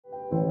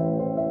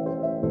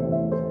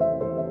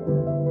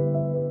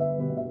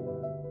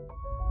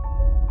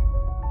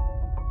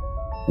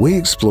We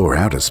explore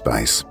outer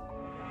space,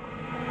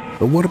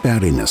 but what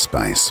about inner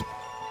space?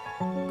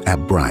 Our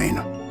brain,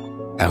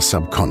 our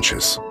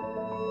subconscious,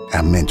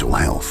 our mental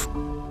health.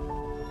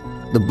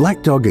 The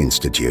Black Dog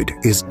Institute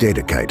is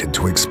dedicated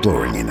to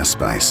exploring inner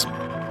space.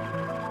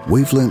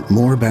 We've learnt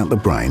more about the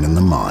brain and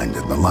the mind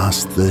in the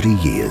last 30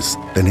 years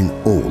than in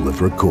all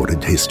of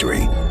recorded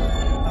history.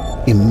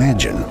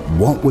 Imagine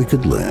what we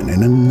could learn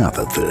in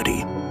another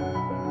 30.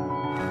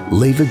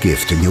 Leave a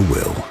gift in your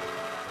will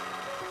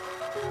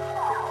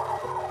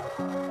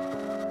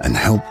and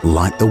help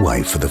light the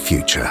way for the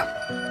future.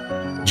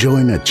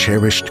 Join a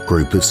cherished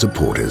group of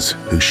supporters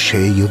who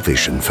share your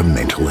vision for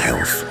mental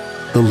health,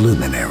 the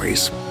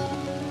Luminaries.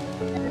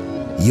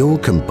 Your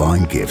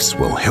combined gifts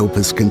will help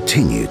us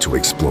continue to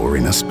explore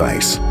inner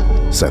space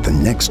so the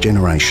next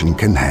generation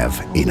can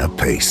have inner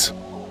peace.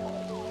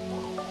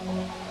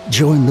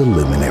 Join the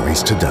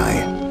Luminaries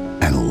today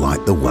and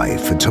light the way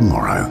for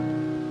tomorrow.